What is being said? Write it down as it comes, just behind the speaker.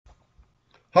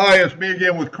Hi, it's me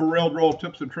again with Corel Draw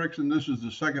Tips and Tricks, and this is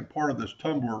the second part of this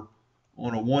tumbler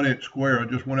on a 1-inch square. I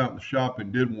just went out in the shop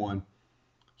and did one.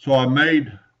 So I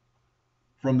made,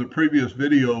 from the previous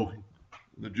video,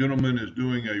 the gentleman is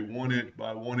doing a 1-inch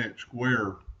by 1-inch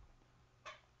square,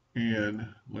 and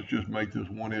let's just make this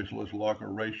 1 inch. Let's lock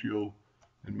our ratio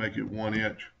and make it 1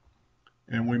 inch.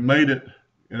 And we made it,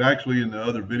 and actually in the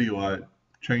other video I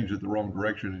changed it the wrong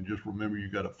direction, and just remember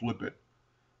you got to flip it.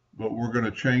 But we're going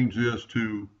to change this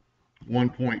to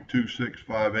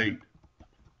 1.2658.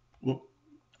 Whoop,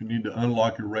 you need to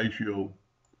unlock your ratio,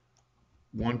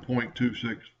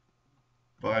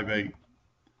 1.2658,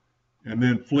 and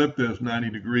then flip this 90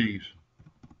 degrees.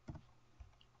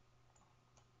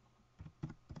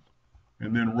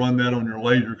 And then run that on your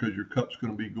laser because your cup's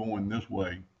going to be going this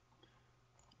way.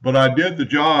 But I did the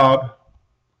job,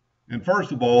 and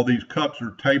first of all, these cups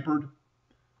are tapered.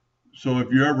 So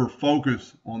if you ever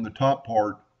focus on the top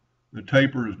part, the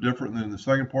taper is different than the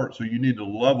second part, so you need to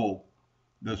level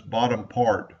this bottom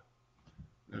part.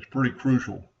 That's pretty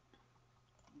crucial.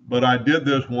 But I did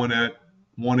this one at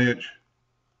 1 inch,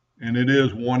 and it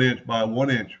is 1 inch by 1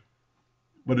 inch.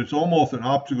 But it's almost an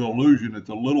optical illusion. It's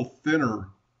a little thinner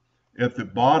at the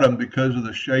bottom because of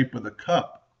the shape of the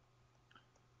cup.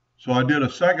 So I did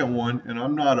a second one, and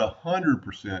I'm not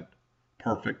 100%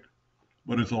 perfect,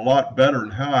 but it's a lot better.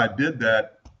 And how I did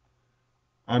that,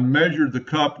 I measured the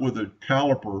cup with a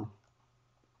caliper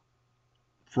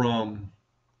from,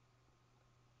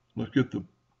 let's get the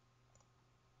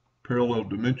parallel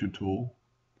dimension tool,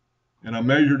 and I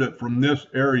measured it from this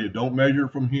area. Don't measure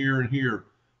from here and here.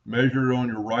 Measure it on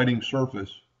your writing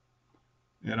surface.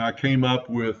 And I came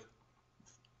up with,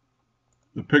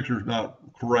 the picture's not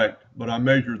correct, but I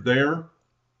measured there,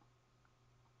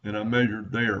 and I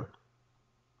measured there.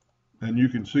 And you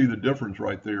can see the difference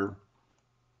right there,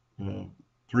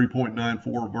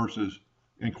 3.94 versus,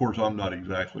 and of course I'm not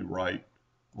exactly right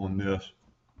on this,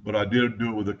 but I did do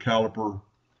it with a caliper.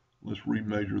 Let's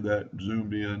remeasure that,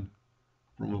 zoomed in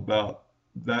from about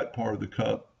that part of the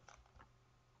cup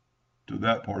to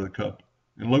that part of the cup.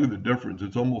 And look at the difference.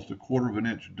 It's almost a 1/4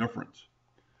 inch difference.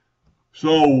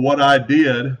 So what I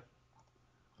did,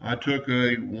 I took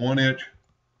a 1 inch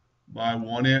by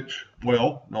 1 inch,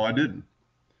 well, no I didn't.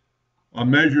 I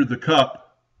measured the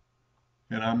cup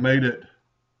and I made it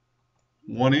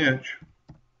 1 inch,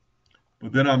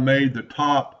 but then I made the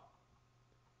top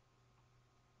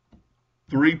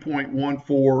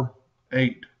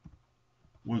 3.148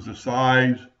 was the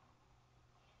size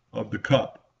of the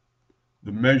cup,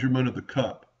 the measurement of the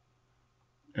cup.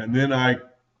 And then I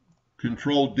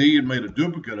Control D and made a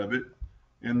duplicate of it,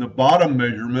 and the bottom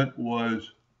measurement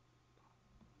was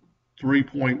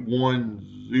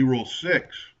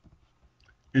 3.106.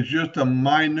 It's just a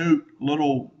minute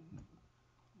little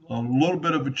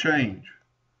bit of a change.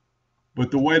 But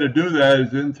the way to do that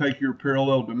is then take your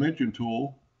parallel dimension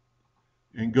tool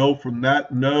and go from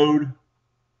that node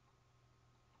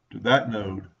to that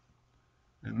node,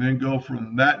 and then go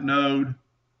from that node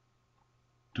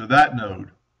to that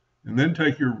node, and then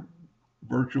take your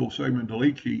virtual segment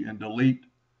delete key and delete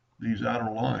these outer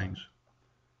lines.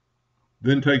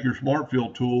 Then take your smart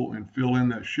fill tool and fill in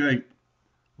that shape.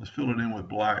 Let's fill it in with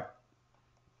black.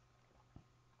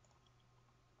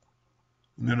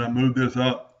 And then I move this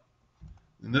up.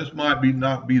 And this might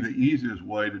not be the easiest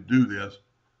way to do this,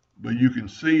 but you can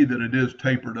see that it is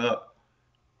tapered up.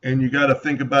 And you got to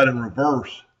think about it in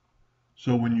reverse.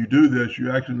 So when you do this,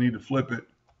 you actually need to flip it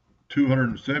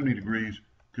 270 degrees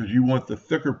because you want the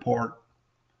thicker part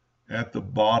at the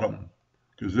bottom.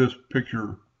 Because this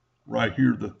picture right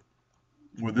here,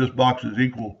 where this box is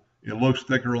equal, it looks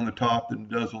thicker on the top than it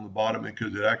does on the bottom,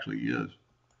 because it actually is.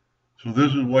 So this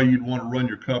is the way you'd want to run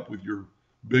your cup, with your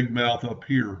big mouth up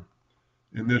here,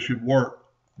 and this should work.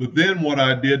 But then what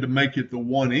I did to make it the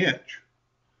 1 inch,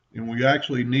 and we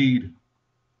actually need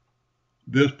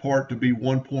this part to be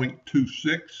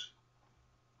 1.26,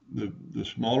 the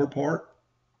smaller part.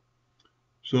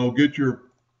 So get your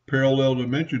parallel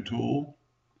dimension tool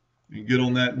and get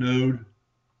on that node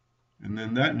and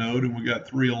then that node, and we got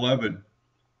 311.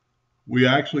 We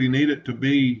actually need it to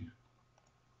be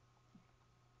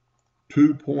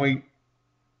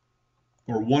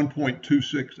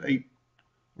 1.268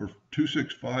 or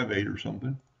 2658 or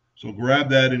something. So grab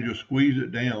that and just squeeze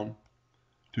it down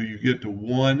till you get to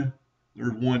 1.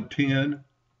 There's 110.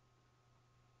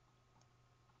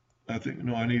 I think,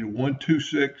 no, I need a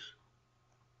 126.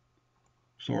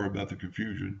 Sorry about the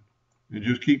confusion. And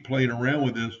just keep playing around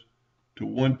with this to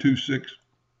 126.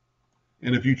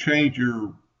 And if you change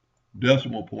your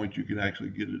decimal point, you can actually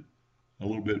get it a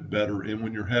little bit better. And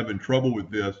when you're having trouble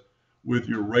with this, with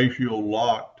your ratio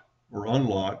locked or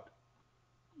unlocked,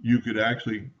 you could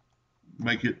actually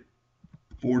make it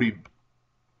 40%.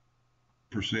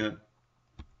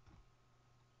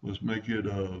 Let's make it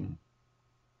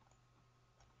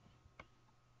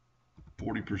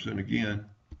 40% again.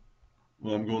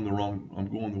 Well, I'm going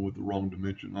with the wrong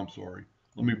dimension. I'm sorry.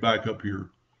 Let me back up here.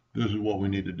 This is what we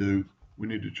need to do. We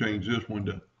need to change this one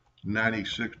to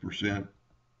 96%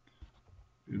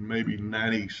 and maybe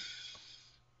 96.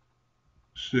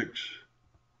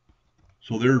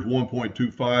 So there's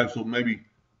 1.25, so maybe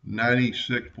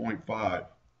 96.5.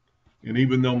 And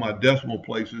even though my decimal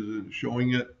place isn't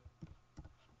showing it,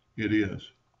 it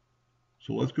is.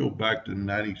 So let's go back to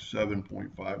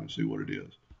 97.5 and see what it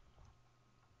is.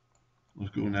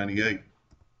 Let's go 98.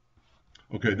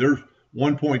 Okay, there's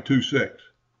 1.26.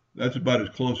 That's about as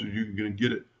close as you can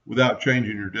get it without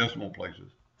changing your decimal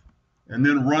places. And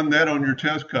then run that on your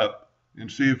test cup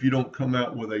and see if you don't come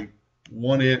out with a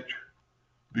 1 inch,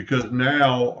 because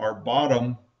now our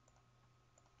bottom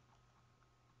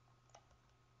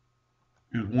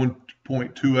is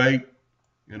 1.28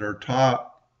 and our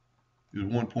top is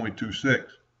 1.26.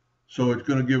 So it's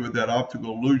going to give it that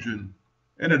optical illusion,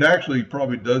 and it actually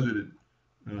probably does it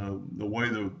the way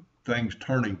the thing's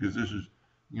turning, because this is,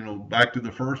 back to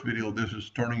the first video, this is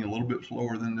turning a little bit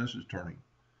slower than this is turning.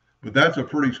 But that's a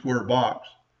pretty square box.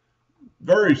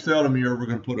 Very seldom you're ever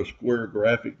going to put a square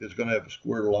graphic that's going to have a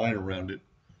square line around it.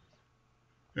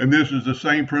 And this is the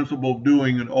same principle of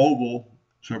doing an oval,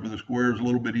 except for the square is a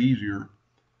little bit easier.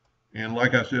 And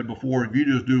like I said before, if you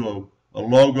just do a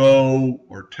logo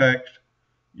or text,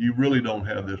 you really don't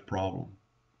have this problem.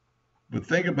 But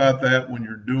think about that when if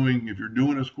you're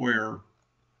doing a square,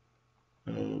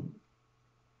 and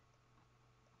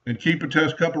keep a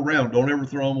test cup around. Don't ever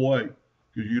throw them away,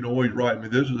 because you can always write. I mean,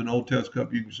 this is an old test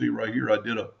cup. You can see right here, I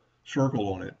did a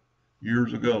circle on it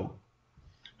years ago.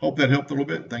 Hope that helped a little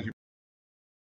bit. Thank you.